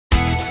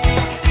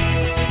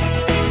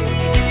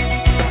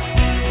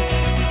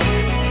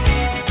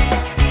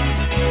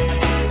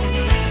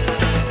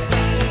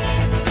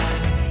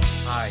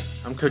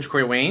Coach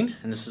Corey Wayne,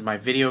 and this is my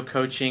video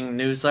coaching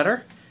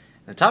newsletter.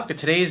 The topic of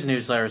today's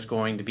newsletter is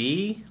going to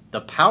be the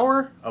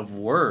power of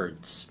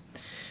words.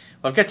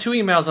 Well, I've got two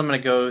emails I'm going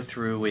to go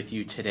through with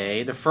you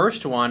today. The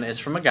first one is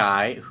from a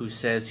guy who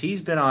says he's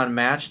been on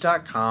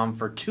Match.com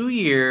for 2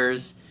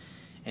 years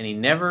and he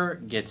never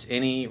gets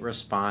any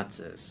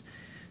responses.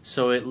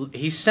 So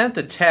he sent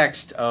the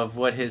text of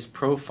what his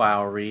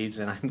profile reads,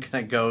 and I'm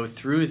going to go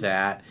through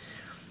that.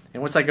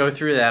 And once I go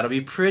through that, it'll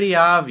be pretty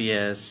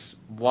obvious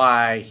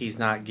why he's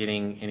not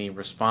getting any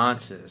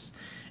responses.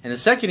 And the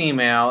second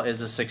email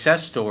is a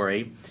success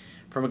story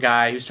from a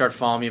guy who started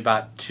following me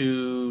about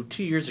two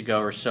years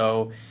ago or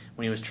so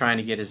when he was trying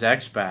to get his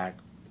ex back.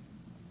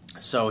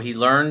 So he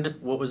learned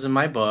what was in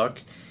my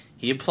book,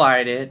 he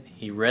applied it,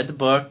 he read the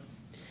book,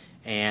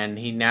 and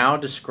he now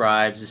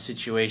describes the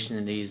situation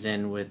that he's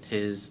in with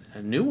his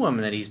new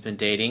woman that he's been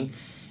dating,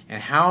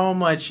 and how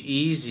much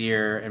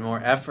easier and more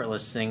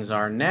effortless things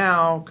are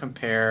now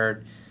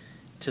compared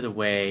to the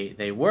way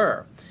they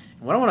were.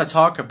 And what I want to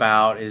talk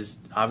about is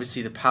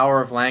obviously the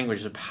power of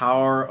language, the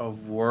power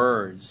of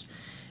words.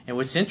 And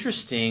what's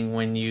interesting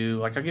when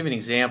you, I'll give you an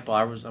example.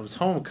 I was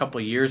home a couple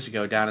of years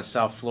ago down in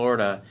South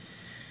Florida,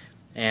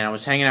 and I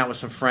was hanging out with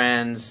some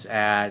friends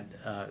at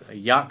a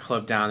yacht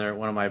club down there that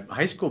one of my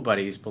high school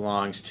buddies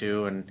belongs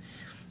to, and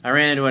I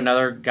ran into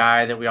another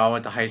guy that we all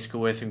went to high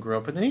school with and grew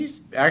up with, and he's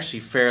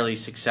actually fairly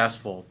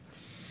successful.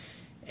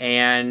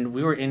 And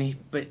we were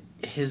but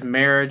his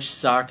marriage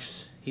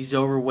sucks. He's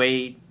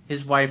overweight.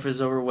 His wife is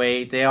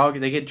overweight.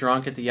 They get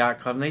drunk at the yacht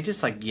club, and they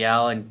just like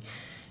yell and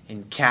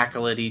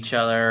cackle at each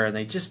other, and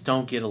they just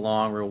don't get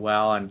along real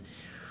well.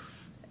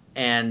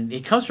 And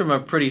he comes from a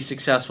pretty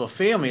successful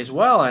family as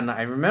well. And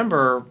I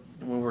remember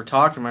when we were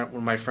talking, one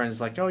of my friends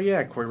like, "Oh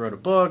yeah, Corey wrote a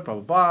book, blah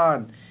blah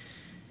blah."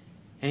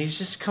 And he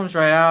just comes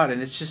right out,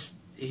 and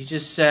he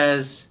just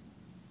says,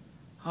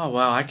 "Oh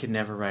wow, I could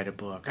never write a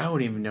book. I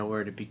wouldn't even know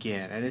where to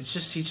begin." And he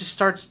just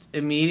starts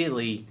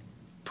immediately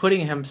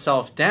putting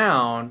himself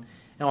down.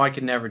 "No, I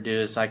could never do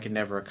this. I could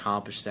never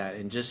accomplish that,"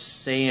 and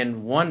just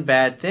saying one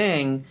bad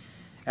thing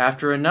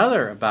after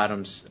another about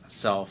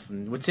himself.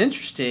 And what's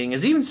interesting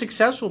is even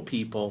successful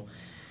people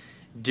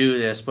do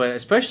this, but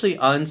especially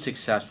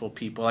unsuccessful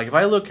people. Like if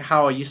I look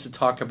how I used to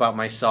talk about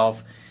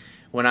myself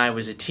when I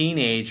was a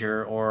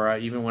teenager, or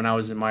even when I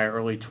was in my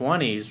early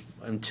 20s,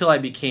 until I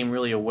became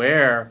really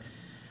aware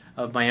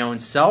of my own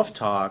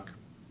self-talk.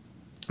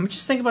 I mean,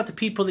 just think about the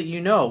people that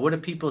you know. What do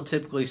people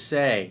typically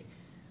say?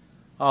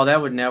 "Oh,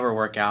 that would never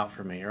work out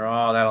for me," or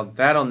 "Oh,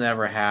 that'll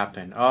never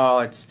happen."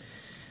 "Oh,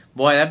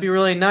 boy, that'd be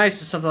really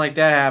nice if something like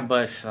that happened,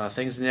 but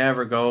things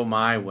never go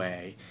my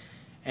way."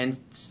 And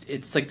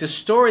it's like the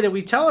story that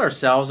we tell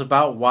ourselves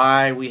about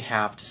why we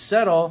have to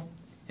settle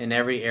in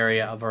every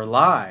area of our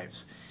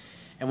lives.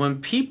 And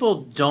when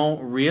people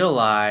don't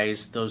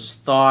realize those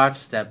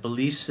thoughts, that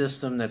belief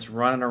system that's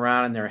running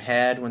around in their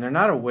head, when they're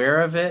not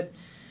aware of it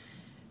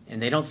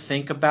and they don't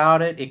think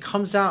about it, it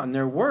comes out in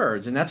their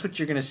words. And that's what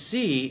you're going to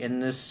see in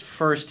this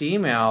first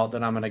email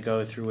that I'm going to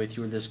go through with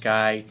you. This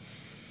guy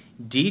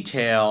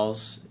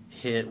details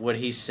what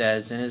he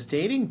says in his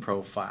dating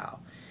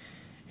profile.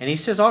 And he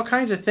says all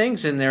kinds of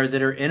things in there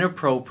that are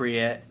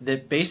inappropriate,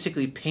 that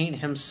basically paint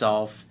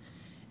himself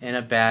in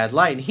a bad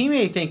light. And he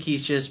may think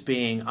he's just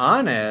being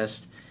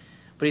honest,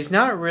 but he's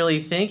not really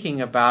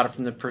thinking about it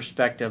from the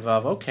perspective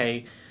of,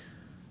 okay,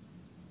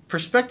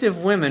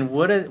 prospective women,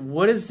 what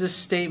is this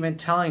statement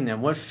telling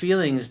them? What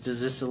feelings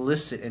does this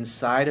elicit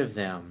inside of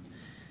them?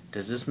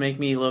 Does this make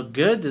me look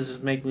good? Does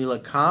this make me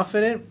look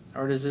confident?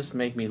 Or does this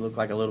make me look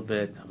like a little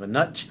bit of a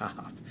nut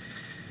job?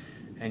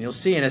 And you'll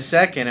see in a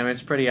second, I mean,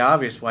 it's pretty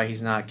obvious why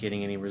he's not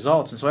getting any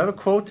results. And so I have a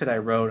quote that I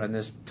wrote on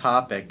this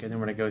topic, and then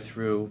we're going to go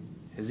through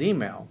his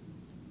email.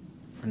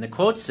 And the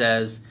quote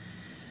says,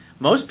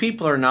 "Most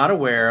people are not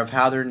aware of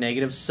how their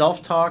negative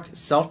self-talk,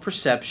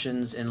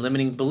 self-perceptions, and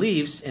limiting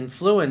beliefs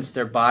influence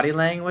their body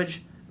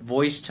language,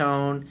 voice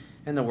tone,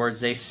 and the words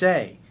they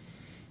say.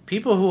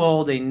 People who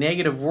hold a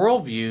negative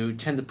worldview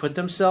tend to put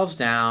themselves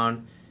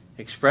down,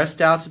 express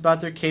doubts about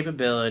their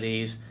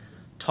capabilities,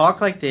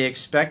 talk like they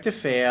expect to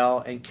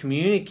fail, and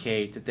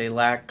communicate that they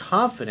lack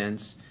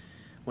confidence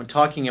when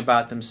talking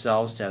about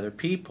themselves to other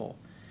people.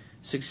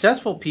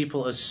 Successful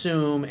people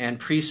assume and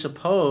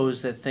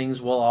presuppose that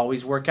things will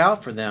always work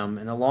out for them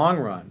in the long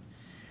run.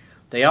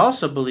 They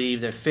also believe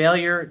that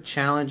failure,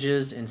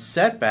 challenges, and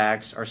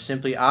setbacks are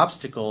simply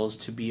obstacles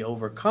to be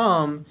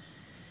overcome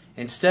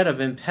instead of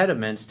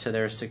impediments to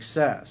their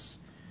success.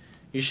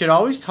 You should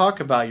always talk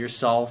about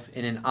yourself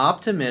in an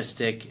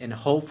optimistic and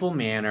hopeful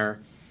manner,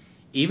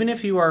 even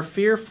if you are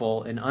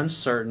fearful and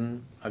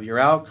uncertain of your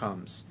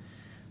outcomes.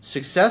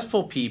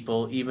 Successful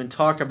people even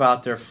talk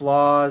about their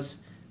flaws,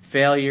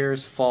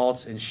 failures,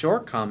 faults, and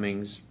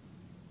shortcomings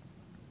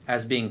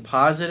as being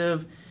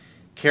positive,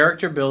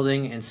 character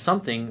building, and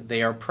something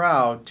they are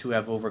proud to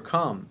have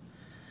overcome.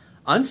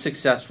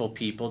 Unsuccessful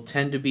people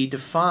tend to be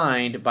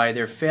defined by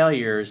their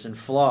failures and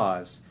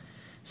flaws.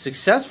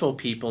 Successful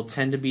people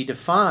tend to be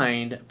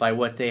defined by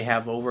what they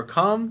have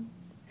overcome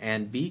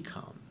and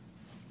become."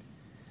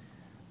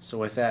 So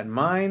with that in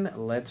mind,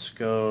 let's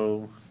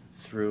go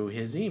through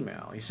his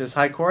email. He says,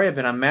 "Hi Corey, I've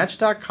been on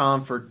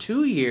Match.com for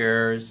 2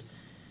 years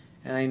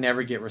and I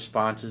never get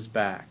responses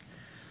back."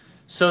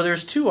 So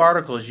there's 2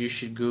 articles you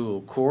should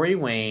Google. Corey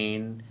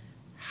Wayne,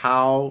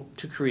 how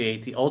to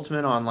create the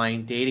ultimate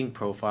online dating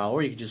profile,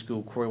 or you could just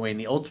Google Corey Wayne,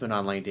 the ultimate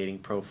online dating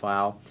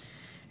profile.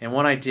 And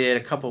one I did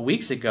a couple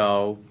weeks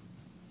ago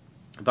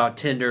about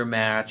Tinder,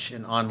 Match,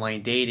 and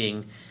online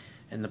dating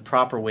and the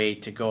proper way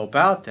to go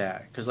about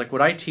that. Because like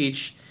what I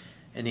teach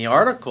in the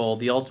article,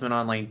 the ultimate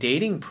online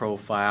dating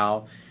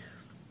profile,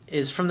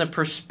 is from the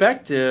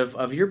perspective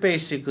of you're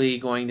basically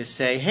going to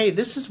say, hey,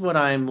 this is what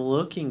I'm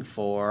looking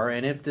for,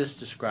 and if this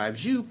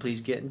describes you, please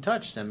get in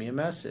touch, send me a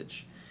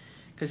message.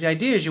 Because the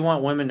idea is you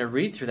want women to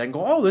read through that and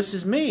go, oh, this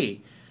is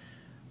me,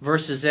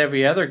 versus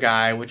every other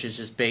guy, which is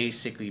just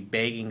basically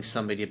begging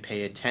somebody to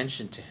pay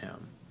attention to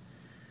him.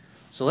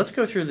 So let's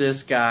go through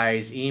this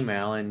guy's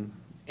email and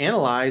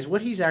analyze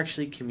what he's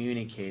actually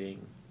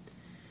communicating.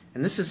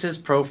 And this is his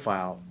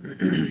profile.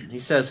 He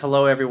says,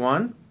 "Hello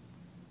everyone.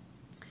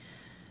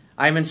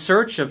 I'm in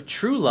search of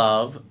true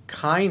love,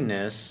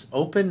 kindness,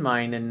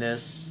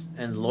 open-mindedness,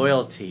 and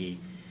loyalty.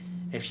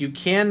 If you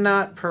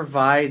cannot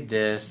provide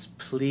this,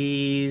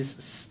 please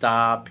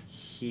stop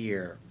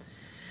here."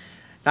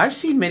 Now, I've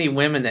seen many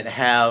women that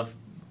have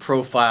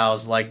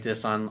profiles like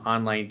this on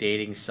online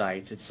dating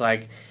sites. It's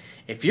like,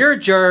 if you're a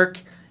jerk,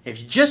 if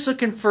you're just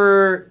looking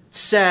for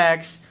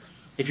sex,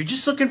 if you're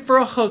just looking for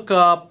a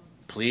hookup,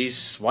 please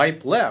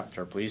swipe left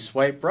or please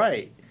swipe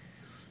right.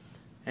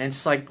 And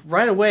it's like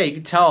right away you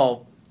can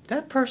tell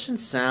that person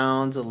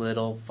sounds a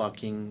little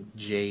fucking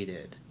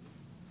jaded.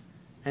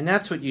 And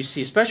that's what you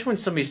see, especially when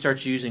somebody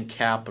starts using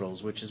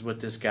capitals, which is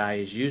what this guy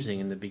is using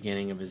in the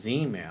beginning of his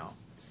email.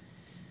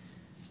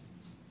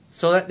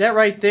 So that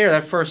right there,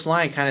 that first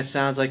line kind of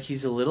sounds like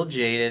he's a little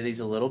jaded, he's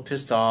a little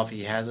pissed off,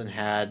 he hasn't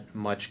had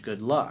much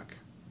good luck.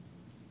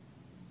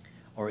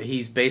 Or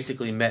he's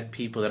basically met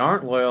people that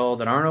aren't loyal,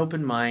 that aren't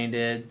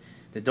open-minded,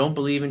 that don't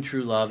believe in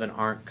true love, and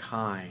aren't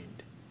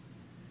kind.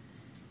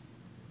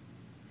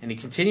 And he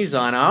continues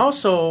on, "I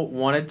also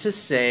wanted to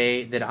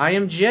say that I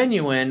am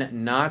genuine,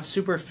 not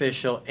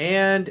superficial,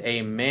 and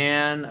a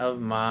man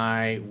of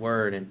my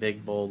word," in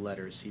big bold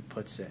letters he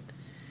puts it.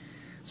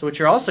 So what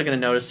you're also going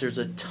to notice, there's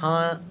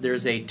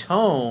a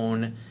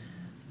tone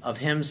of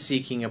him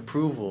seeking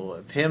approval,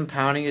 of him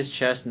pounding his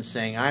chest and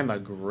saying, "I'm a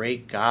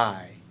great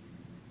guy.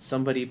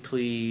 Somebody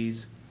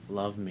please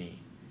love me."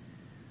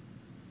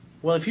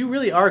 Well, if you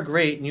really are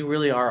great and you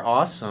really are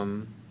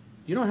awesome,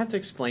 you don't have to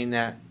explain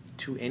that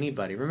to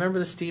anybody. Remember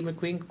the Steve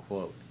McQueen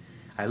quote,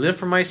 "I live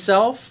for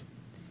myself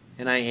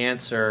and I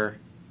answer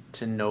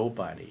to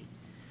nobody."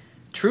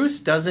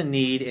 Truth doesn't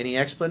need any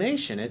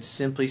explanation. It's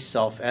simply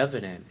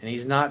self-evident. And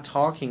he's not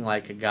talking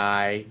like a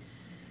guy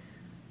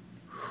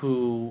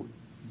who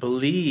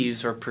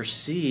believes or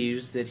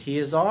perceives that he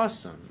is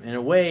awesome. In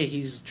a way,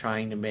 he's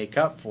trying to make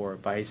up for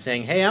it by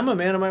saying, hey, I'm a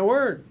man of my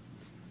word.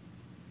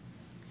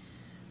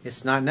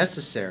 It's not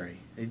necessary.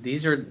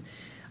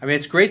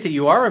 It's great that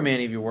you are a man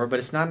of your word, but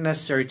it's not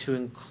necessary to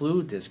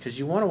include this because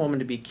you want a woman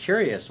to be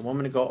curious, a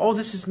woman to go, oh,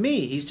 this is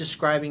me. He's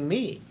describing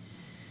me.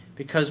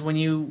 Because when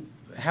you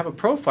have a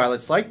profile,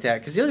 it's like that.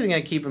 Because the other thing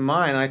I keep in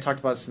mind, and I talked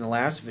about this in the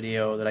last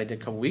video that I did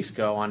a couple weeks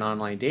ago on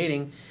online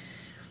dating,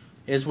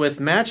 is with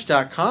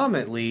Match.com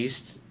at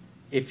least,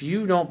 if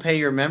you don't pay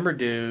your member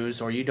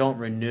dues or you don't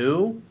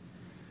renew,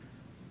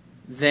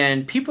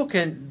 then people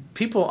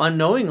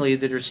unknowingly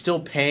that are still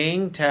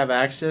paying to have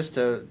access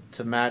to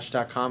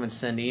Match.com and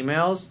send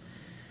emails,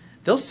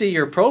 they'll see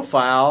your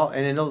profile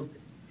and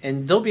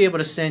they'll be able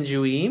to send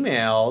you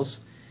emails,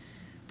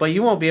 but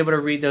you won't be able to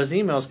read those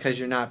emails because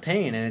you're not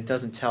paying, and it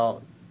doesn't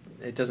tell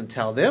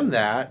them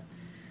that.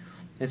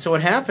 And so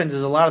what happens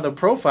is a lot of the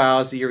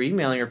profiles that you're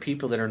emailing are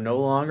people that are no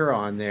longer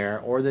on there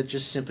or that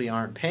just simply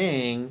aren't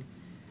paying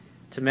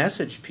to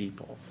message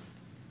people.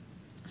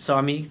 So,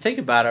 you think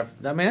about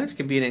it, that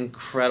could be an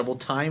incredible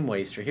time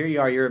waster. Here you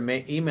are, you're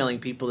emailing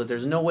people that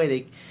there's no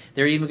way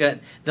they're even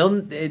going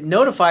to, it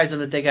notifies them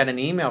that they got an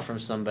email from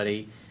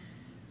somebody,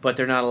 but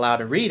they're not allowed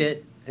to read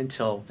it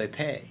until they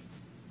pay.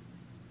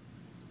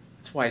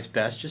 That's why it's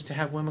best just to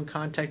have women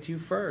contact you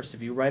first.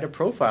 If you write a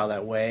profile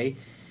that way,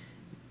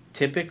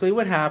 typically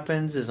what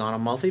happens is on a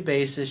monthly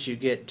basis you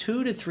get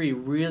 2 to 3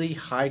 really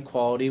high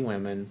quality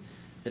women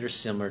that are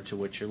similar to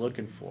what you're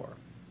looking for.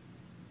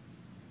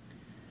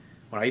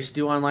 When I used to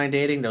do online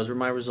dating, those were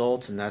my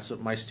results, and that's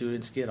what my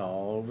students get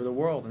all over the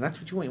world. And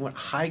that's what you want. You want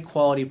high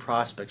quality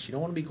prospects. You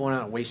don't want to be going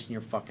out and wasting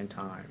your fucking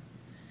time.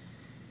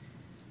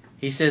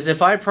 He says,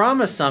 if I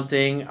promise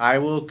something, I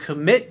will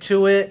commit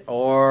to it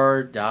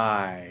or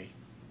die.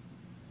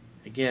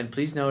 Again,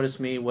 please notice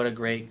me, what a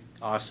great,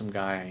 awesome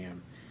guy I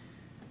am.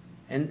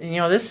 And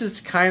this is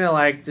kind of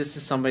like, this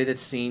is somebody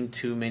that's seen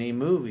too many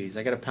movies.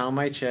 I got to pound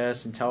my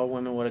chest and tell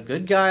women what a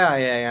good guy I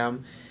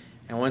am,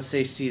 and once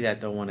they see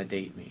that, they'll want to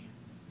date me.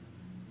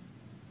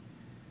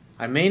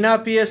 I may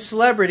not be a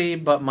celebrity,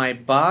 but my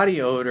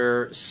body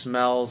odor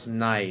smells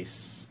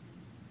nice.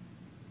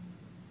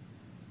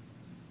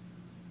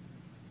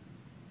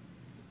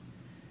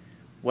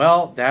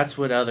 Well, that's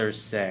what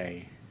others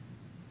say.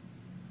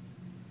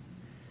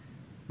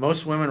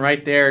 Most women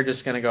right there are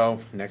just going to go,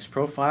 next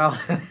profile,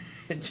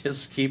 and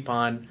just keep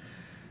on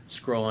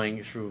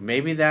scrolling through.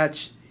 Maybe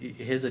that's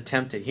his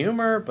attempt at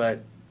humor,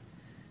 but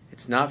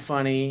it's not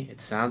funny.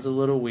 It sounds a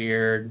little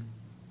weird.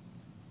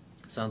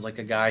 It sounds like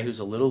a guy who's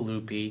a little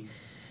loopy.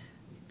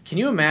 Can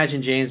you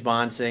imagine James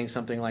Bond saying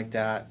something like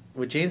that?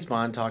 Would James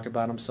Bond talk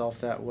about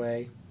himself that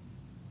way?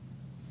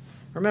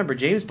 Remember,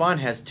 James Bond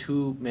has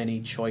too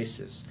many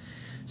choices.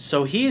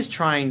 So he is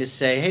trying to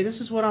say, hey, this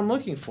is what I'm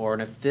looking for,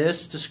 and if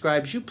this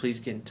describes you, please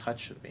get in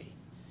touch with me.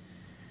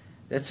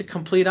 That's a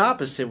complete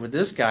opposite with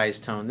this guy's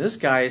tone. This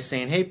guy is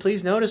saying, hey,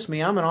 please notice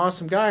me. I'm an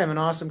awesome guy. I'm an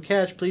awesome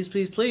catch. Please,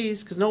 please,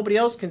 please, because nobody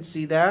else can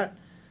see that.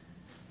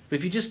 But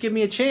if you just give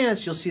me a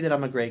chance, you'll see that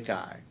I'm a great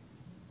guy.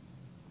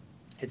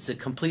 It's a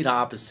complete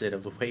opposite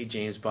of the way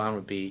James Bond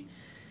would be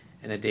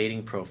in a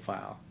dating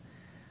profile.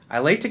 I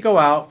like to go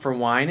out for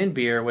wine and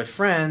beer with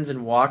friends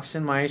and walks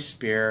in my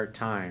spare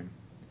time.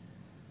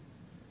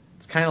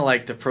 It's kind of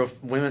like the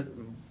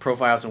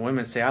profiles of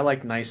women say, I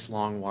like nice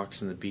long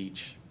walks on the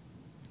beach.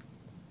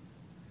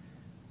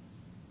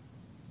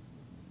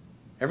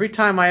 Every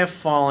time I have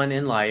fallen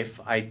in life,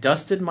 I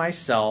dusted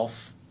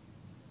myself,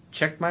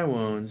 checked my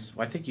wounds.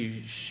 Well, I think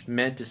you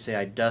meant to say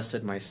I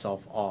dusted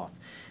myself off.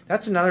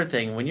 That's another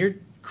thing. When you're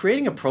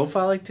creating a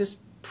profile like this,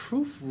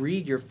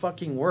 proofread your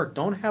fucking work.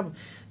 Don't have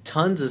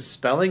tons of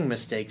spelling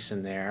mistakes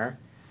in there,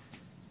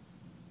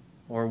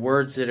 or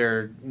words that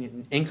are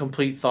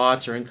incomplete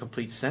thoughts or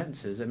incomplete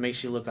sentences. It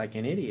makes you look like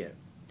an idiot.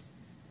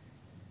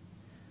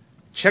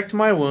 Checked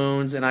my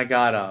wounds and I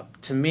got up.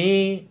 To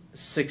me,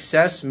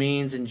 success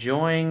means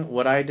enjoying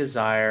what I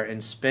desire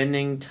and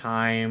spending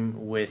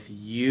time with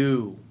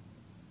you.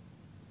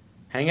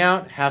 Hang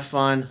out, have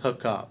fun,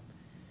 hook up.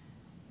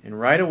 And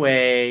right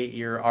away,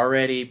 you're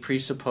already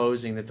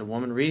presupposing that the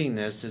woman reading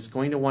this is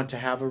going to want to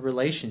have a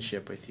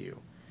relationship with you.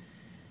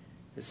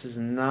 This is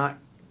not,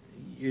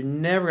 you're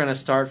never going to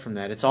start from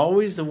that. It's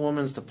always the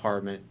woman's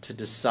department to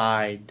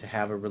decide to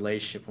have a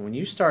relationship. And when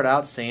you start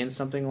out saying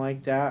something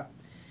like that,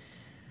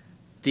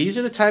 these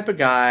are the type of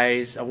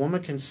guys, a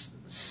woman can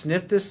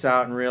sniff this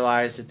out and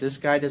realize that this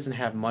guy doesn't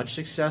have much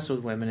success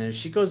with women. And if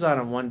she goes out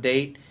on one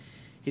date,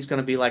 he's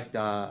going to be like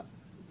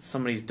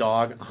somebody's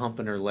dog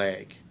humping her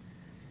leg.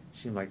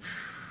 She's like,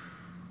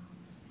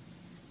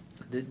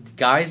 the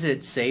guys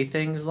that say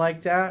things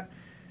like that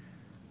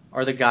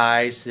are the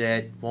guys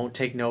that won't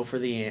take no for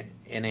an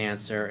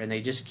answer, and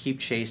they just keep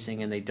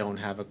chasing and they don't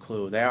have a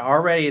clue. They're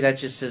already, that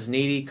just says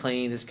needy,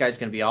 clean. This guy's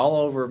going to be all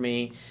over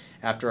me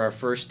after our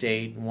first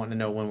date and wanting to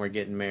know when we're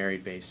getting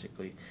married,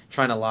 basically.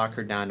 Trying to lock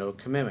her down to a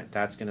commitment.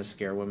 That's going to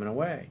scare women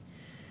away.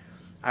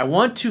 I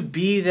want to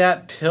be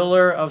that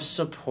pillar of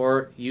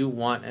support you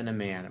want in a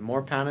man.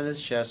 More pounding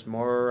his chest,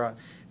 more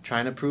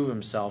trying to prove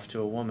himself to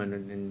a woman,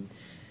 and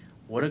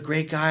what a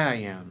great guy I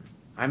am.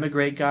 I'm a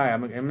great guy.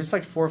 It's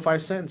like 4 or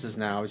 5 sentences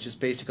now. It's just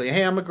basically,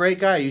 hey, I'm a great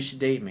guy. You should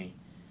date me.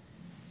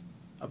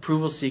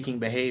 Approval-seeking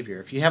behavior.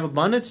 If you have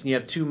abundance and you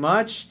have too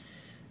much,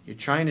 you're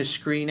trying to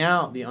screen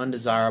out the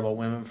undesirable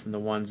women from the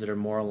ones that are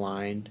more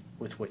aligned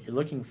with what you're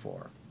looking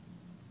for.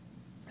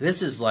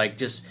 This is like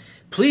just,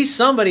 please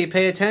somebody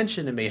pay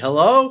attention to me.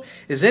 Hello?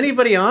 Is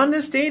anybody on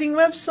this dating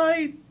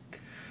website?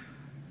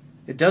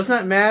 It does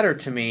not matter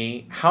to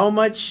me how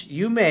much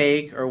you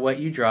make or what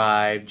you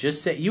drive.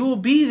 Just say, you will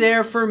be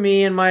there for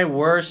me in my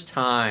worst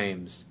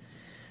times.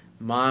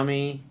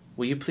 Mommy,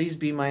 will you please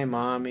be my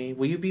mommy?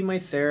 Will you be my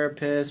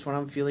therapist when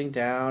I'm feeling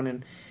down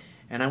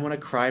and I want to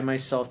cry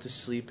myself to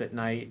sleep at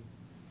night?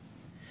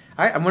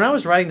 When I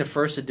was writing the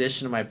first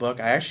edition of my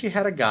book, I actually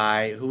had a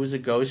guy who was a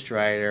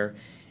ghostwriter,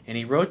 and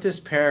he wrote this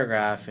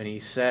paragraph, and he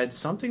said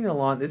something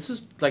along, this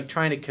is like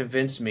trying to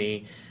convince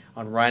me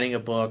on writing a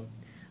book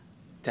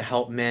to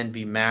help men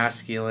be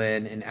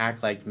masculine and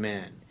act like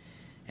men.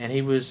 And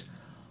he was,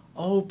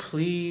 oh,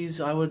 please,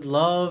 I would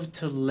love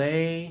to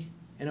lay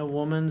in a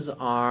woman's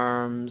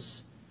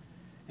arms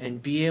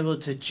and be able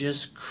to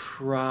just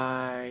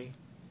cry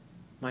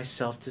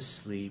myself to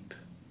sleep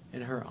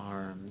in her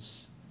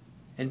arms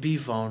and be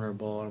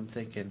vulnerable. And I'm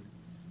thinking,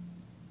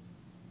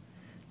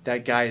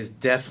 that guy is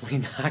definitely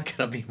not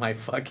going to be my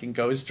fucking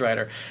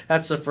ghostwriter.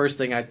 That's the first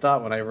thing I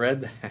thought when I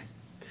read that.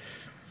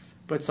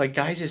 But it's like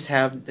guys just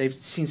they've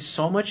seen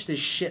so much of this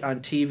shit on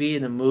TV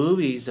and the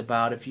movies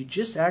about if you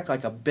just act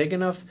like a big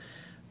enough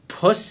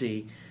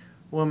pussy,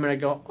 women are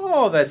go,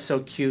 oh, that's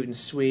so cute and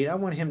sweet. I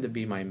want him to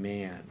be my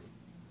man.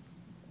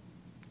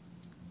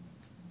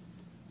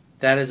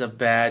 That is a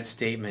bad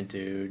statement,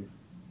 dude.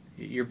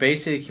 You're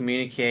basically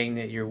communicating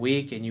that you're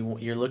weak and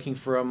you're looking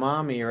for a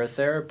mommy or a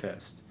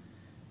therapist.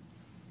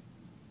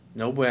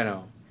 No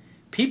bueno.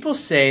 People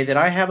say that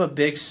I have a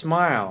big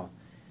smile.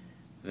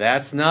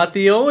 That's not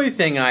the only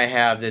thing I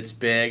have that's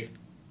big.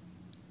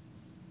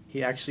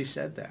 He actually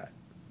said that.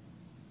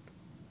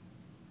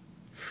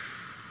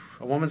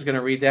 A woman's going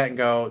to read that and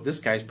go, this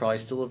guy's probably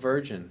still a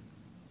virgin.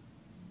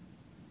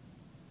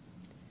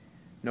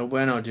 No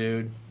bueno,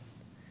 dude.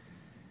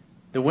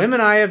 The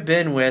women I have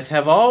been with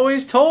have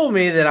always told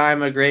me that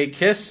I'm a great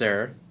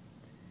kisser.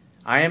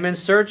 I am in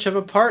search of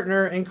a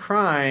partner in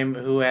crime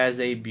who has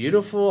a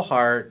beautiful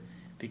heart,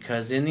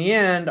 because in the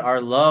end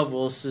our love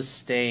will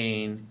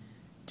sustain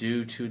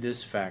due to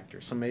this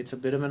factor. Somebody that's a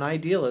bit of an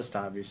idealist,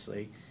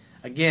 obviously.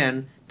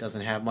 Again,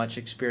 doesn't have much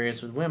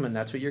experience with women.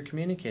 That's what you're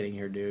communicating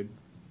here, dude.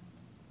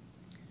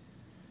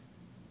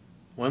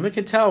 Women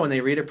can tell when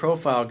they read a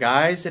profile.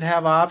 Guys that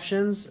have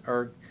options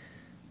or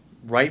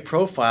write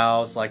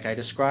profiles like I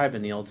described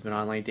in the Ultimate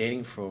Online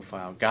Dating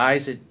Profile.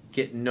 Guys that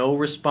get no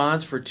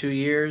response for 2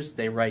 years,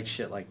 they write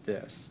shit like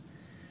this.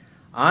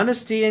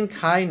 Honesty and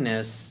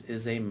kindness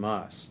is a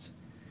must.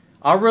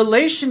 Our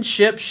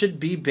relationship should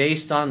be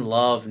based on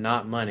love,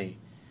 not money.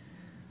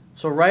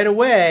 So right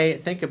away,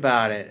 think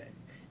about it.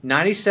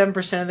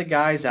 97% of the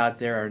guys out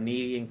there are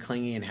needy and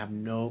clingy and have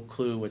no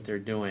clue what they're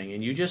doing.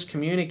 And you just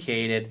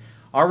communicated,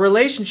 our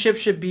relationship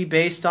should be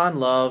based on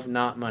love,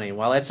 not money.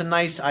 While that's a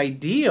nice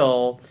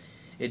ideal,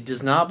 it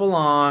does not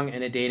belong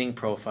in a dating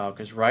profile,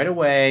 because right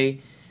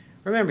away,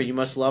 remember, you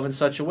must love in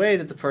such a way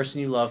that the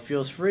person you love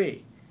feels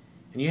free.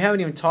 And you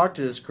haven't even talked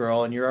to this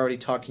girl, and you're already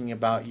talking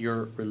about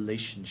your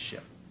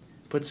relationship.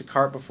 Puts the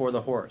cart before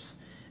the horse.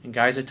 And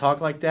guys that talk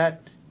like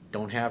that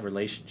don't have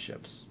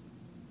relationships.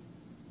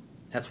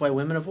 That's why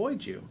women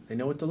avoid you. They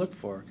know what to look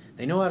for.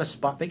 They know how to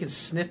spot. They can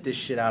sniff this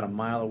shit out a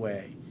mile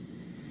away.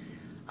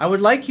 I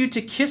would like you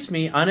to kiss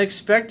me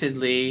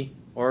unexpectedly,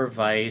 or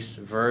vice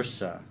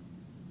versa.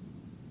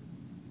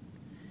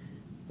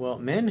 Well,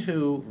 men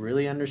who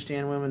really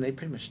understand women, they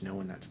pretty much know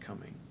when that's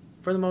coming,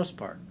 for the most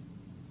part.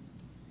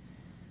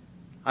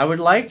 I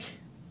would like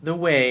the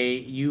way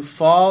you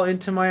fall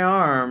into my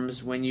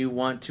arms when you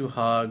want to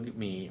hug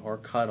me or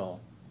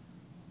cuddle.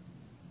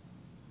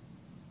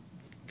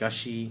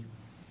 Gushy.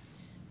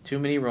 Too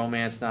many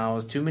romance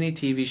novels, too many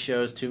TV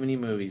shows, too many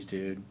movies,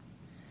 dude.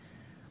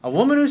 A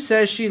woman who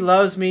says she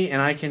loves me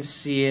and I can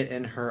see it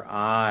in her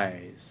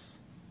eyes.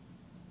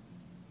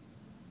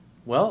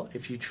 Well,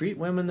 if you treat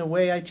women the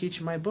way I teach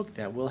in my book,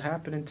 that will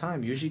happen in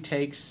time. Usually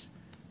takes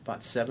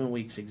about 7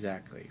 weeks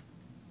exactly,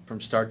 from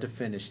start to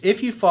finish,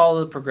 if you follow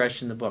the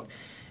progression in the book.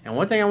 And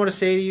one thing I want to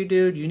say to you,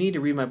 dude, you need to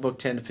read my book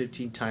 10 to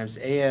 15 times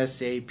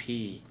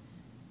ASAP.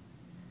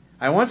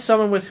 I want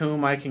someone with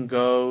whom I can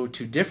go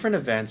to different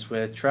events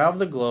with, travel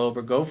the globe,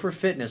 or go for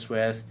fitness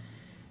with,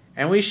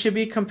 and we should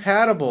be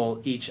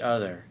compatible each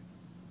other.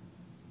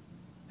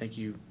 I think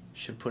you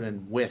should put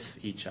in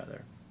with each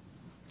other.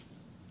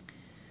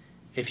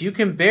 If you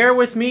can bear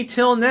with me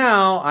till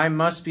now, I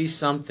must be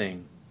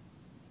something.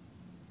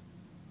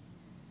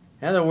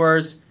 In other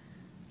words,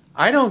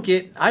 I've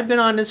been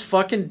on this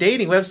fucking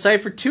dating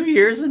website for 2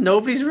 years and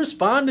nobody's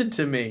responded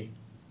to me.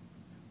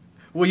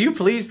 Will you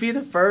please be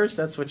the first?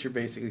 That's what you're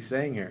basically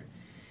saying here.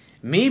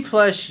 Me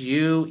plus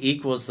you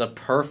equals the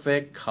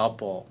perfect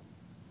couple.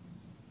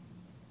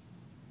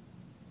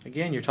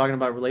 Again, you're talking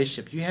about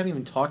relationship. You haven't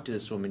even talked to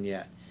this woman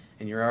yet,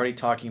 and you're already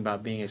talking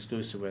about being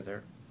exclusive with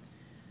her.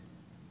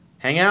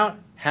 Hang out,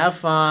 have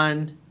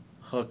fun,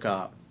 hook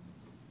up.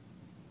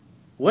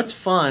 What's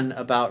fun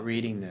about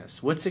reading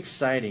this? What's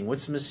exciting?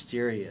 What's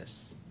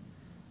mysterious?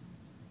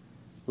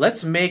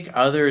 Let's make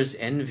others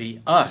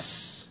envy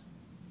us.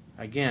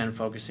 Again,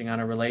 focusing on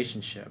a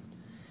relationship.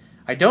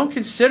 I don't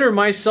consider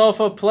myself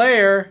a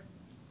player,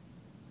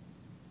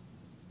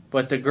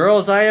 but the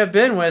girls I have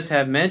been with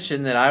have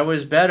mentioned that I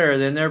was better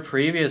than their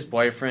previous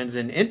boyfriends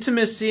in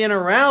intimacy and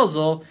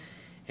arousal,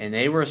 and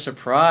they were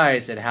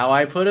surprised at how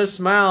I put a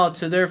smile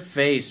to their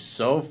face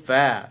so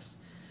fast.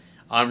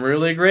 I'm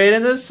really great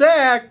in the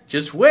sack.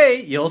 Just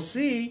wait, you'll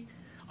see.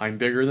 I'm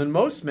bigger than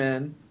most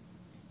men.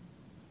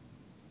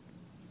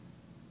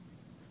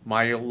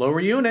 My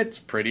lower unit's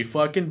pretty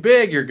fucking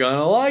big. You're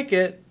gonna like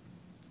it.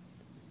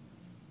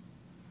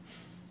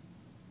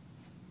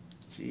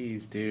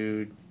 Jeez,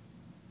 dude.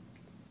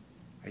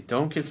 I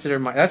don't consider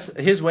that's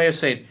his way of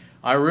saying,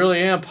 I really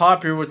am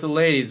popular with the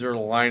ladies. They're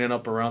lining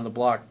up around the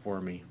block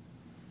for me.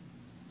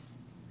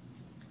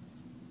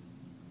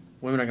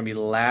 Women are going to be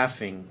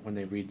laughing when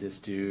they read this,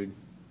 dude.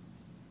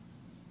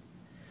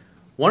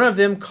 One of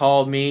them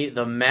called me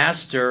the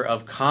master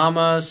of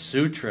Kama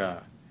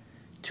Sutra,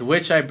 to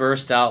which I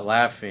burst out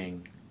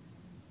laughing.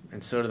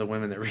 And so do the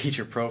women that read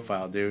your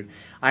profile, dude.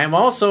 I am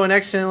also an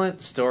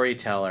excellent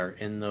storyteller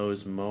in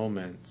those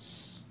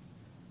moments.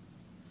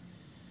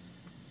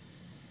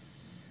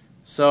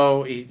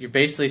 So you're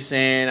basically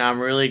saying,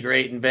 I'm really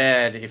great in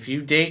bed. If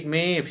you date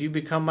me, if you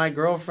become my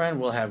girlfriend,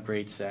 we'll have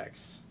great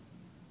sex.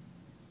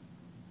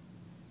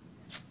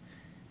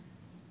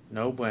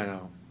 No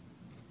bueno.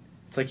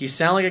 It's like you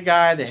sound like a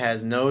guy that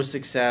has no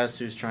success,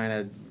 who's trying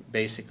to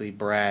basically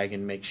brag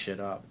and make shit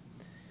up.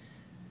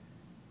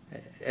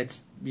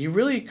 You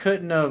really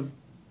couldn't have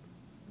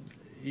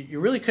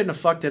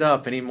fucked it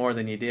up any more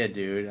than you did,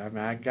 dude. I mean,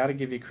 I got to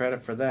give you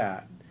credit for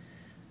that.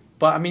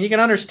 But I mean, you can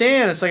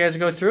understand. It's like as I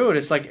go through it,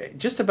 it's like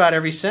just about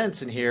every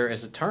sentence in here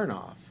is a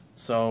turnoff.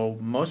 So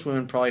most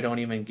women probably don't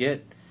even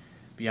get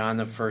beyond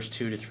the first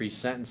 2 to 3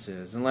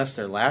 sentences, unless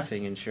they're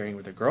laughing and sharing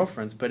with their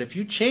girlfriends. But if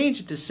you change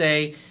it to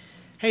say,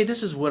 hey,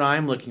 this is what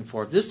I'm looking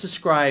for. If this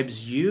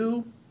describes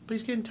you,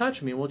 please get in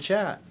touch with me and we'll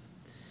chat.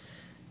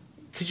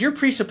 Because you're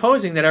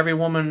presupposing that every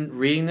woman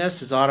reading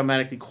this is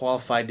automatically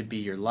qualified to be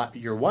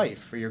your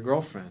wife or your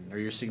girlfriend or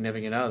your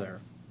significant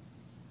other.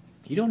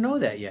 You don't know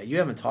that yet. You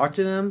haven't talked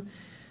to them.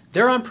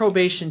 They're on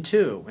probation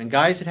too. And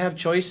guys that have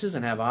choices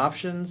and have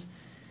options,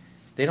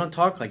 they don't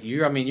talk like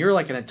you. I mean, you're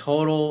like in a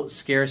total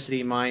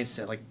scarcity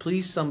mindset. Like,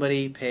 please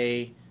somebody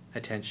pay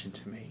attention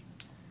to me.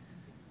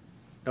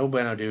 No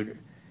bueno, dude.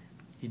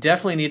 You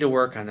definitely need to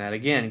work on that.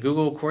 Again,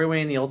 Google Corey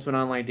Wayne, the Ultimate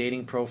Online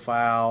Dating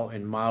Profile,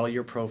 and model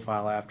your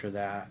profile after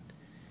that.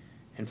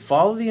 And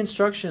follow the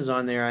instructions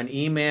on there on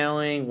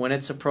emailing, when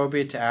it's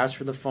appropriate to ask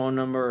for the phone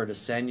number or to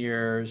send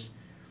yours.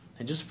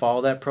 And just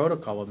follow that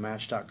protocol with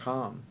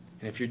Match.com.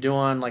 And if you're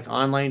doing like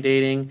online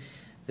dating,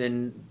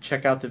 then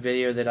check out the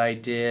video that I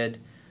did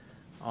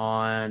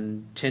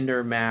on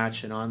Tinder,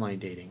 Match, and online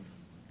dating.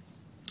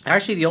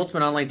 Actually, the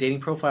Ultimate Online Dating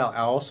Profile,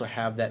 I also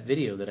have that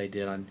video that I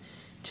did on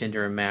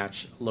Tinder and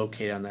Match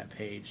located on that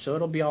page. So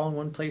it'll be all in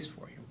one place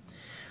for you.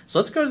 So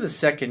let's go to the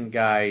second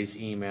guy's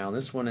email.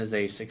 This one is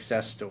a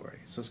success story.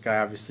 So this guy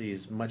obviously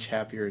is much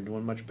happier and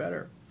doing much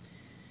better.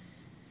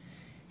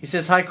 He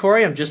says, "Hi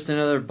Corey, I'm just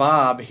another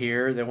Bob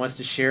here that wants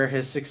to share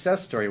his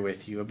success story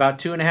with you. About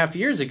 2.5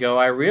 years ago,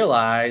 I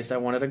realized I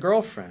wanted a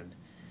girlfriend.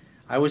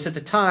 I was at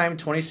the time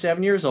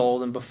 27 years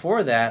old, and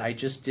before that, I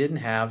just didn't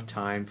have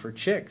time for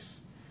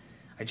chicks.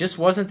 I just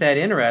wasn't that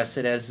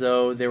interested, as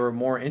though there were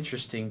more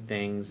interesting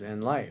things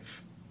in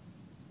life."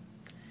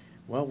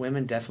 Well,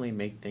 women definitely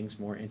make things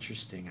more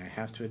interesting. I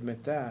have to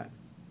admit that.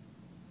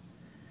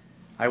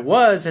 "I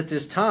was, at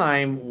this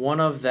time, one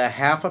of the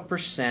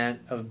 0.5%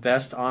 of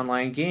best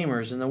online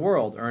gamers in the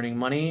world, earning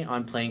money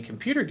on playing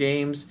computer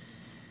games,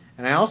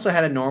 and I also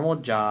had a normal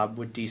job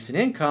with decent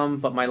income,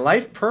 but my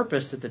life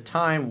purpose at the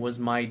time was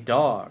my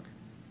dog."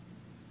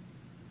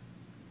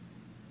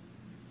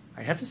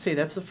 I have to say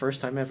that's the first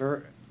time I've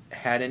ever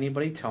had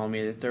anybody tell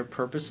me that their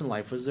purpose in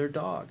life was their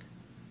dog.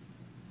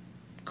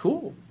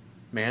 Cool.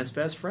 Man's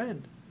best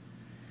friend.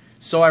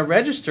 "So I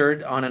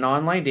registered on an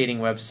online dating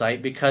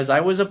website because I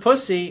was a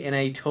pussy and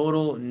a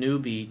total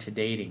newbie to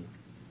dating.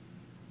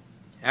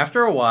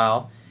 After a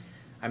while,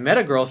 I met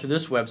a girl through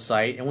this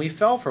website and we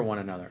fell for one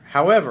another.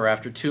 However,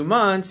 after 2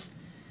 months,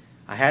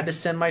 I had to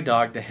send my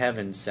dog to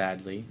heaven,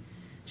 sadly.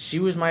 She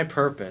was my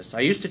purpose.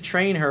 I used to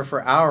train her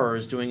for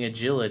hours doing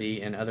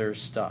agility and other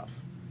stuff."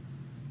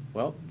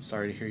 Well,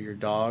 sorry to hear your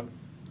dog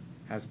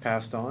has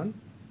passed on.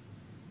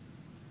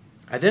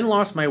 "I then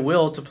lost my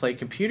will to play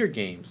computer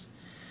games.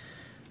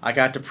 I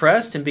got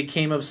depressed and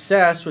became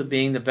obsessed with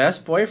being the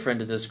best boyfriend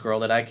to this girl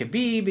that I could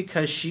be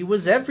because she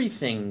was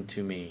everything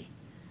to me."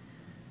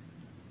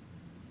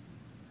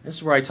 This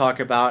is where I talk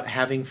about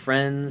having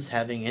friends,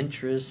 having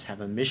interests, have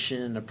a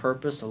mission, a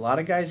purpose. A lot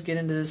of guys get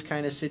into this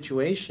kind of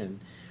situation.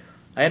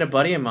 I had a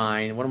buddy of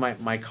mine, one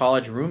of my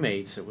college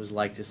roommates, that was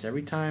like this.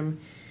 Every time,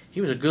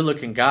 he was a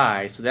good-looking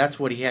guy, so that's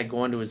what he had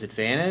going to his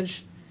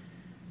advantage.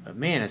 But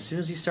man, as soon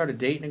as he started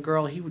dating a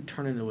girl, he would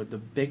turn into the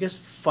biggest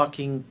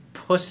fucking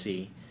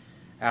pussy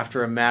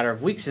after a matter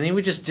of weeks, and he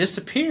would just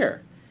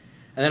disappear.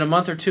 And then a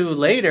month or two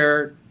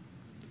later,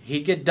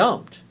 he'd get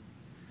dumped.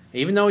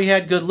 Even though he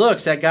had good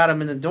looks, that got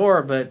him in the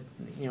door, but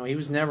he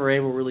was never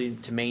able really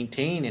to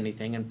maintain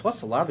anything. And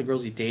plus, a lot of the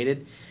girls he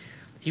dated,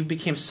 he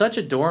became such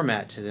a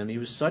doormat to them. He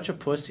was such a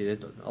pussy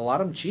that a lot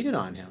of them cheated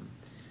on him.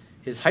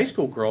 His high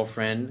school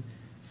girlfriend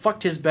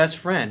fucked his best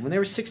friend when they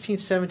were 16,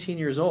 17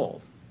 years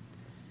old.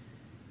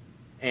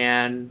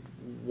 And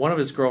one of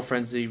his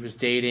girlfriends that he was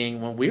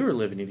dating when we were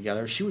living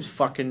together, she was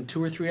fucking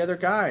 2 or 3 other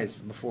guys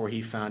before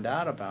he found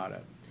out about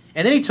it.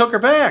 And then he took her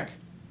back.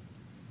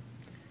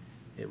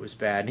 It was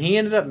bad. And he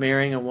ended up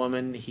marrying a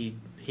woman he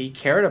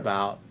cared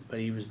about, but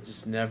he was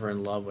just never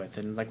in love with.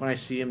 And like when I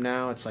see him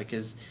now, it's like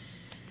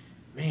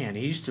he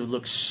used to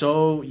look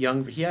so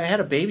young. He had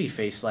a baby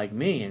face like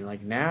me, and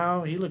like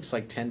now he looks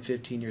like 10,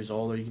 15 years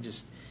older.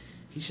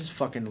 He's just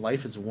fucking,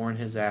 life has worn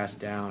his ass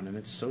down, and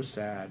it's so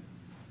sad.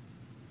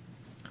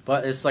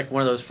 But it's like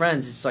one of those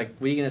friends, it's like,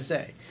 what are you going to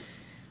say?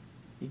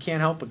 You can't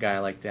help a guy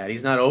like that.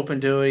 He's not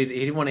open to it. He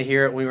didn't want to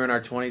hear it when we were in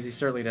our 20s. He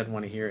certainly doesn't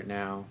want to hear it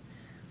now.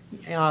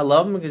 I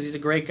love him because he's a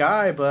great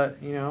guy, but,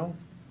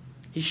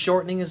 he's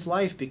shortening his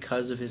life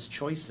because of his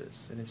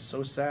choices, and it's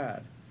so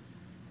sad.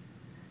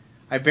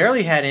 "I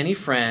barely had any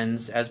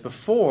friends, as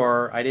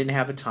before I didn't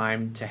have the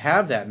time to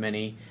have that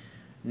many,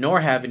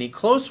 nor have any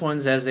close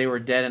ones, as they were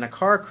dead in a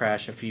car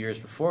crash a few years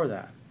before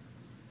that."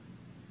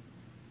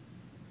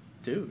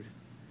 Dude.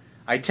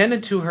 "I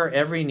tended to her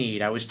every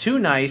need. I was too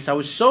nice. I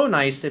was so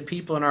nice that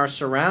people in our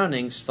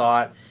surroundings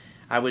thought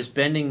I was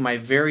bending my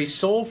very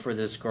soul for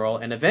this girl,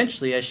 and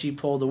eventually, as she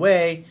pulled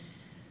away,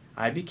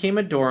 I became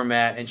a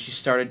doormat and she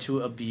started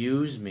to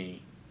abuse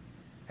me.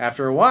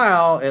 After a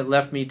while, it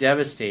left me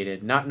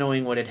devastated. Not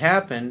knowing what had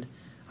happened,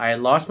 I had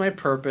lost my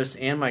purpose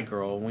and my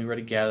girl, and we were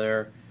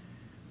together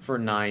for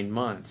 9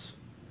 months."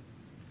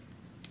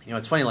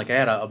 It's funny, like I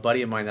had a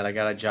buddy of mine that I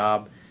got a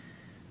job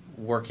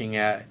working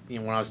at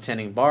when I was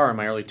tending bar in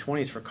my early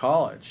 20s for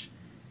college,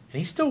 and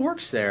he still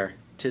works there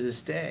to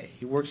this day.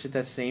 He works at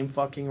that same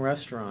fucking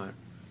restaurant,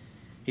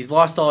 He's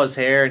lost all his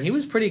hair, and he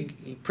was pretty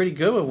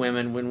good with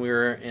women when we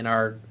were in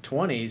our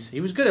 20s.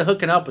 He was good at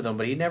hooking up with them,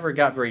 but he never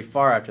got very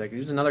far after that. He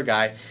was another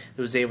guy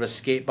that was able to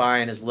skate by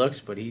in his looks,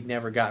 but he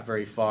never got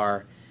very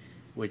far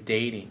with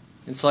dating.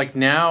 It's like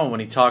now when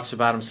he talks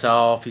about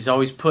himself, he's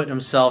always putting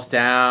himself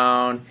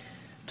down.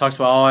 Talks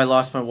about, oh, I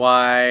lost my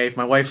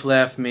wife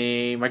left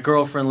me, my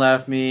girlfriend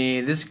left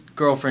me, this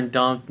girlfriend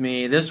dumped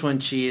me, this one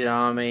cheated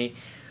on me.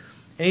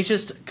 And he's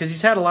just, because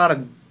he's had a lot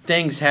of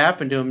things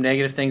happen to him,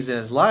 negative things in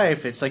his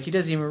life, it's like he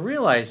doesn't even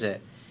realize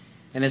it.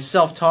 And his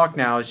self-talk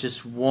now is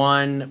just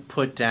one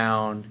put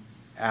down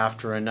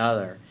after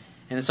another.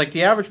 And it's like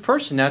the average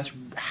person, that's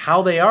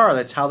how they are,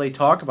 that's how they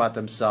talk about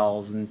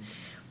themselves. And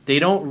they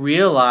don't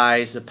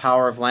realize the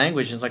power of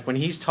language. And it's like when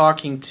he's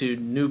talking to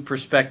new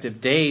prospective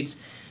dates,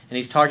 and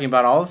he's talking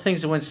about all the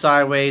things that went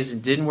sideways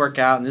and didn't work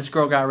out, and this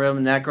girl got rid of him,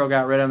 and that girl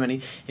got rid of him,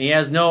 and he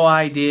has no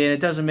idea, and it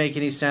doesn't make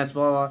any sense,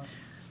 blah, blah,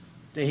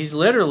 blah. He's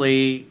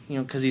literally,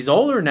 because he's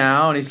older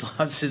now, and he's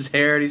lost his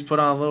hair, and he's put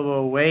on a little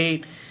bit of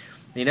weight,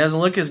 and he doesn't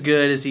look as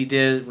good as he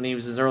did when he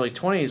was in his early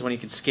 20s, when he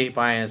could skate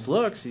by in his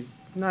looks. He's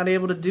not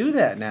able to do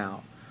that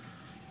now.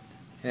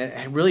 And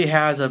it really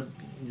has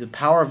the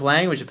power of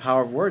language, the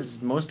power of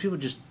words. Most people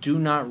just do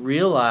not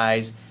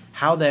realize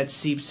how that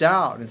seeps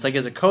out. And it's like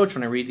as a coach,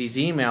 when I read these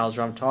emails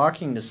or I'm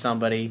talking to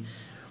somebody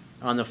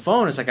on the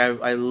phone, it's like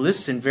I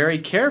listen very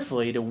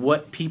carefully to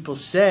what people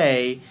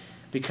say,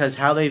 because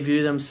how they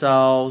view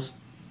themselves,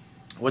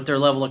 what their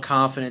level of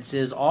confidence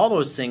is, all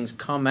those things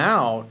come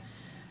out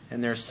in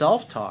their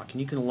self-talk.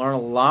 And you can learn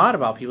a lot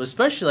about people,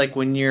 especially like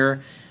when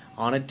you're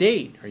on a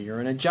date or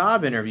you're in a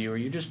job interview or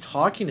you're just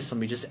talking to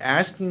somebody, just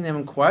asking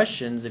them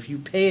questions. If you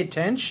pay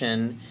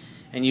attention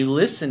and you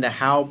listen to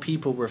how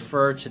people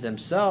refer to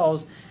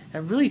themselves,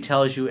 that really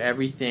tells you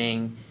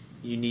everything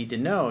you need to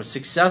know.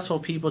 Successful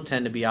people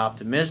tend to be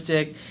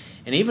optimistic,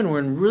 and even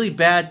when really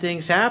bad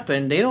things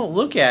happen, they don't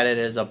look at it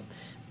as a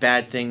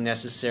bad thing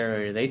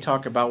necessarily. They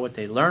talk about what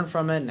they learned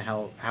from it and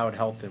how it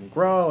helped them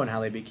grow and how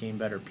they became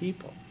better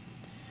people.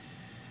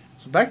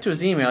 So back to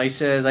his email, he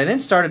says, I then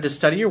started to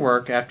study your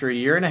work after a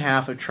year and a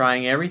half of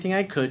trying everything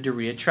I could to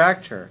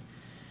re-attract her.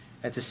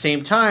 At the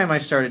same time, I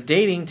started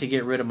dating to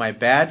get rid of my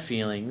bad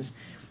feelings,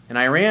 and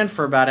I ran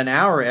for about an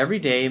hour every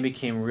day and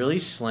became really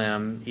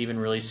slim, even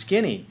really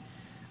skinny.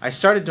 I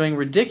started doing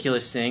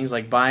ridiculous things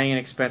like buying an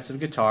expensive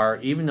guitar,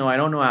 even though I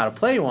don't know how to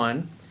play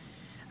one.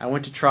 I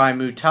went to try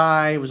Muay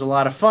Thai. It was a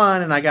lot of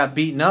fun, and I got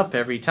beaten up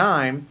every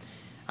time.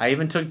 I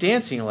even took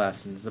dancing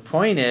lessons. The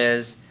point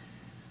is,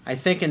 I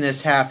think in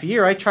this half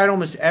year, I tried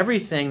almost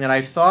everything that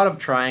I thought of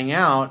trying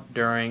out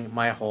during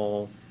my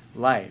whole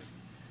life.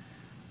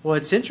 Well,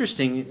 it's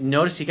interesting.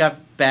 Notice he got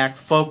back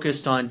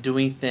focused on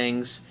doing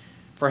things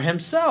for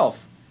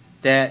himself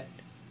that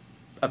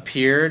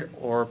appeared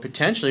or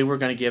potentially were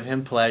going to give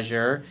him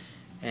pleasure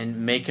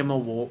and make him a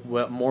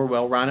more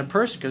well-rounded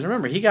person. Because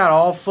remember, he got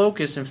all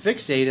focused and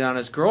fixated on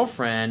his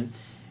girlfriend,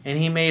 and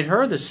he made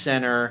her the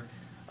center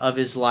of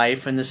his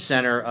life and the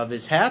center of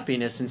his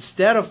happiness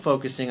instead of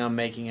focusing on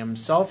making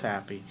himself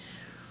happy.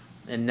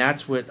 And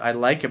that's what I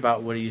like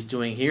about what he's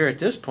doing here at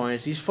this point,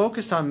 is he's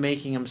focused on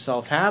making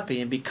himself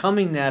happy and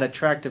becoming that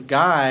attractive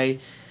guy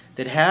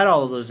that had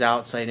all of those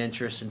outside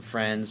interests and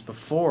friends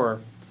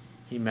before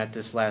he met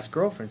this last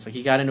girlfriend. It's like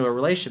he got into a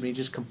relationship and he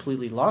just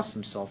completely lost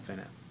himself in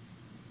it.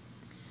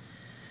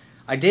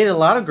 I dated a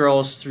lot of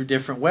girls through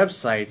different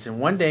websites, and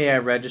one day I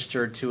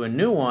registered to a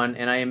new one,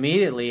 and I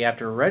immediately,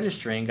 after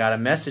registering, got a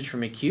message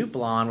from a cute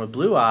blonde with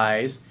blue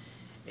eyes,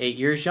 8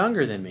 years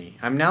younger than me.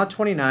 I'm now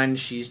 29 and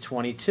she's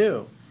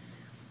 22.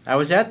 I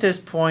was at this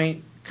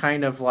point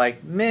kind of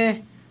like, meh,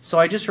 so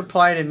I just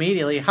replied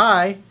immediately,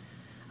 hi,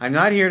 I'm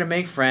not here to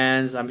make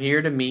friends, I'm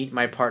here to meet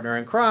my partner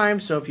in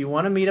crime, so if you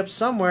want to meet up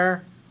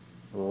somewhere,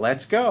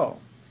 let's go.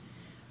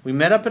 We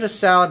met up at a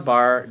salad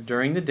bar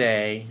during the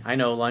day. I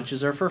know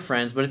lunches are for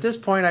friends, but at this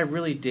point I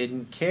really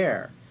didn't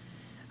care.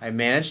 I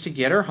managed to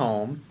get her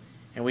home,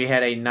 and we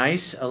had a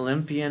nice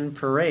Olympian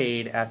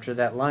parade after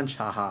that lunch,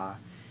 haha.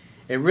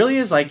 It really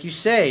is like you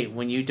say,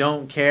 when you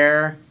don't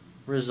care,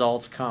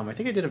 results come. I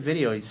think I did a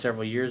video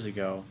several years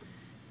ago.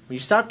 When you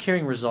stop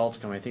caring, results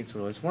come. I think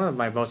it's one of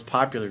my most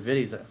popular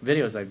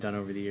videos I've done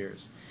over the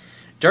years.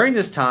 During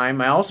this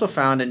time, I also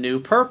found a new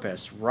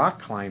purpose,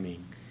 rock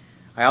climbing.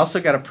 I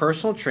also got a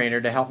personal trainer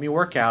to help me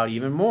work out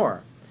even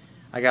more.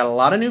 I got a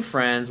lot of new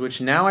friends, which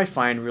now I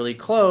find really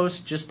close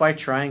just by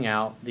trying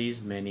out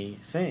these many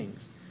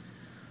things.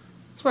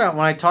 That's why when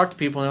I talk to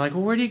people, and they're like,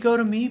 well, where do you go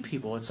to meet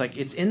people? It's like,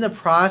 it's in the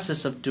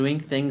process of doing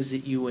things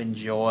that you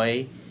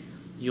enjoy.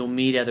 You'll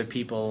meet other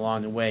people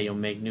along the way. You'll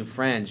make new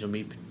friends. You'll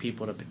meet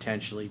people to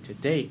potentially to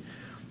date.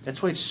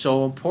 That's why it's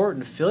so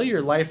important to fill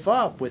your life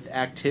up with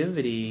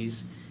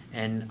activities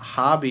and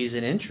hobbies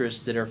and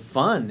interests that are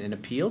fun and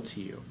appeal to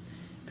you.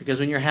 Because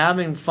when you're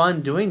having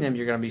fun doing them,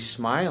 you're going to be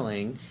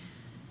smiling,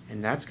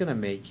 and that's going to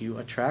make you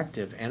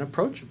attractive and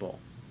approachable.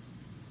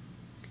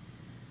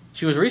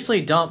 She was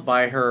recently dumped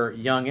by her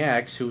young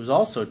ex, who was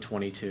also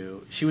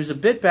 22. She was a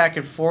bit back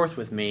and forth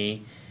with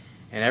me,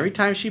 and every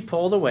time she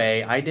pulled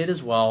away, I did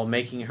as well,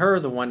 making her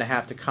the one to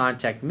have to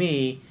contact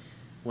me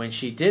when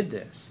she did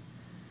this.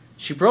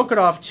 She broke it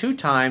off 2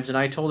 times, and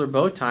I told her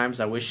both times,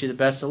 I wish you the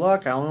best of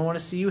luck. I only want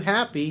to see you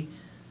happy,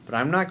 but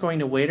I'm not going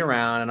to wait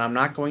around, and I'm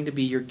not going to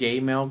be your gay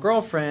male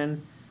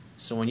girlfriend.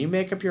 So when you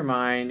make up your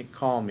mind,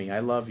 call me. I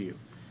love you.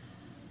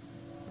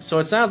 So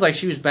it sounds like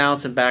she was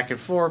bouncing back and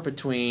forth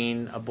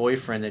between a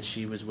boyfriend that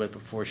she was with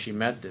before she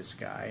met this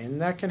guy, and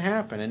that can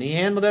happen. And he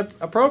handled it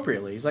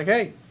appropriately. He's like,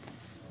 hey,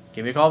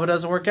 give me a call if it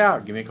doesn't work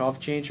out. Give me a call if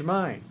you change your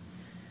mind.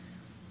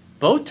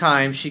 Both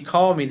times she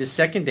called me the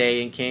second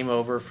day and came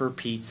over for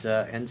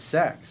pizza and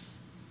sex.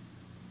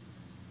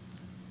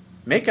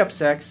 Makeup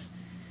sex.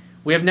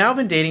 We have now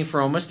been dating for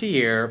almost a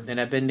year and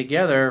have been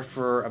together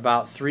for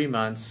about 3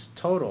 months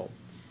total.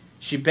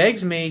 She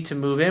begs me to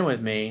move in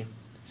with me.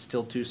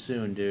 Still too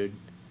soon, dude.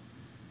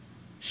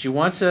 She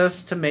wants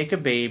us to make a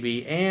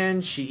baby,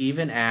 and she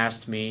even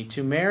asked me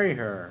to marry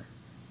her,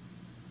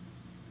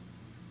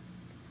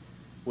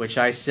 which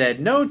I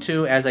said no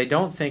to, as I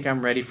don't think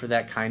I'm ready for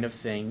that kind of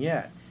thing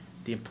yet.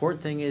 The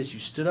important thing is you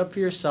stood up for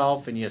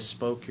yourself and you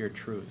spoke your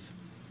truth.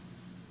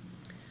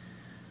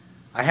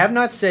 I have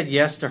not said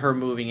yes to her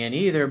moving in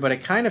either, but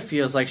it kind of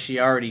feels like she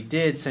already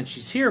did, since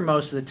she's here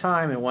most of the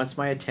time and wants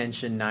my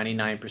attention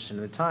 99% of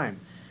the time.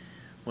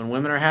 When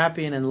women are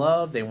happy and in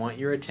love, they want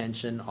your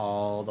attention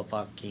all the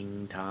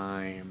fucking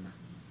time.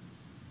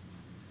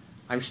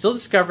 I'm still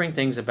discovering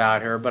things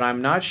about her, but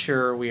I'm not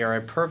sure we are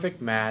a perfect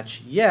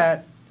match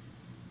yet.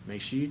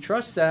 Make sure you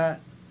trust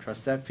that.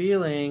 Trust that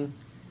feeling.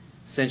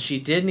 Since she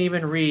didn't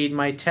even read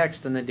my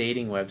text on the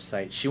dating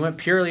website. She went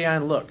purely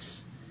on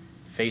looks.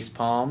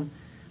 Facepalm.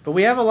 But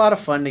we have a lot of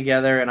fun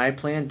together, and I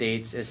plan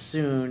dates as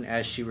soon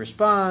as she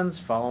responds,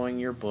 following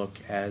your book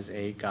as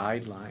a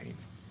guideline.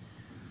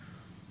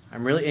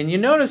 And you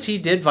notice he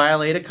did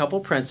violate a couple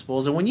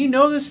principles, and when you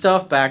know this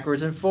stuff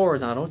backwards and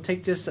forwards, now don't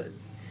take this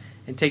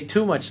and take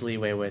too much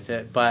leeway with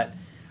it, but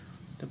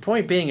the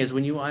point being is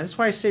that's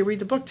why I say read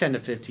the book 10 to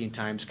 15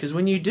 times, because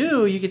when you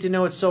do, you get to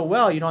know it so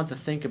well, you don't have to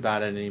think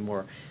about it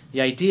anymore.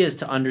 The idea is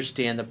to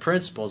understand the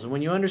principles, and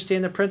when you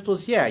understand the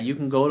principles, yeah, you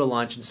can go to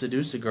lunch and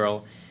seduce a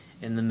girl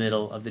in the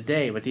middle of the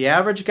day. But the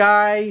average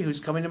guy who's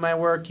coming to my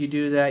work, you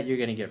do that, you're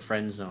going to get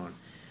friend zoned.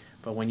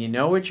 But when you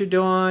know what you're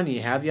doing,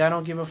 you have the I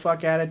don't give a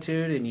fuck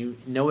attitude, and you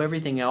know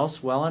everything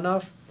else well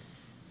enough,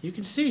 you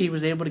can see he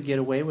was able to get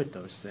away with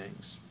those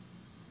things.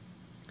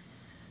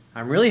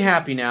 I'm really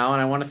happy now,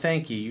 and I want to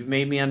thank you. You've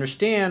made me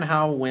understand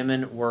how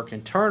women work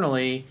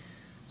internally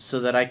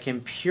so that I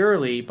can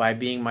purely, by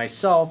being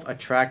myself,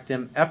 attract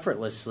them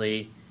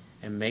effortlessly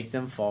and make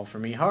them fall for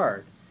me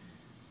hard.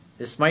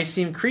 This might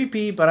seem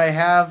creepy, but I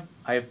have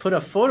put a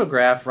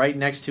photograph right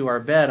next to our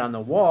bed on the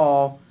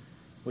wall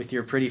with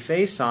your pretty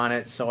face on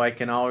it, so I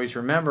can always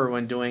remember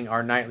when doing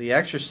our nightly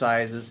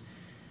exercises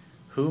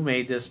who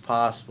made this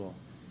possible.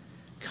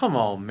 Come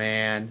on,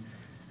 man.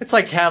 It's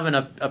like having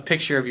a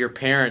picture of your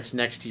parents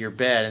next to your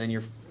bed and then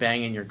you're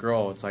banging your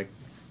girl. It's like,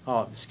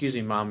 oh, excuse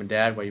me, Mom and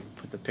Dad, while you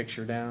put the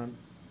picture down.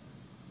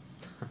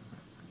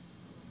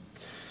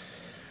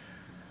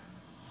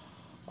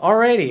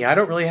 Alrighty, I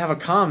don't really have a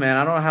comment.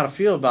 I don't know how to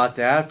feel about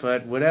that,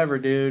 but whatever,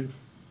 dude.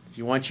 If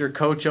you want your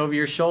coach over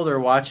your shoulder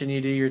watching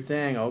you do your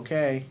thing,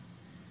 okay.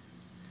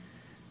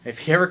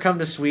 If you ever come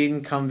to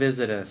Sweden, come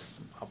visit us.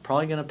 I'm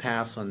probably going to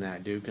pass on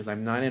that, dude, because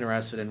I'm not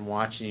interested in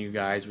watching you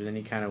guys with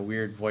any kind of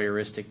weird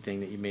voyeuristic thing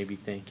that you may be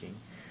thinking.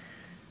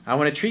 I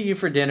want to treat you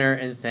for dinner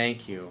and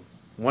thank you.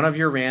 One of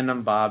your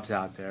random Bobs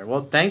out there.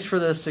 Well, thanks for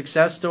the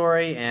success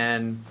story,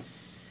 and,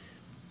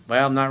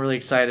 well, I'm not really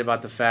excited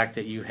about the fact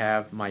that you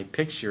have my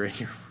picture in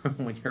your room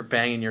when you're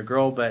banging your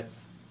girl, but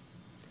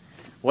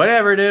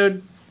whatever,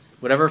 dude.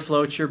 Whatever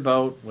floats your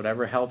boat,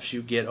 whatever helps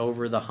you get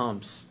over the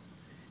humps,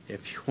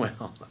 if you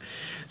will.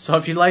 So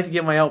if you'd like to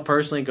get my help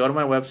personally, go to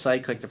my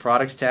website, click the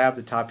products tab at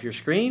the top of your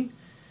screen,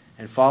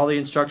 and follow the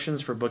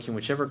instructions for booking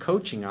whichever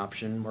coaching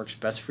option works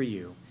best for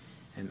you.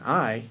 And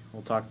I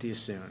will talk to you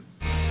soon.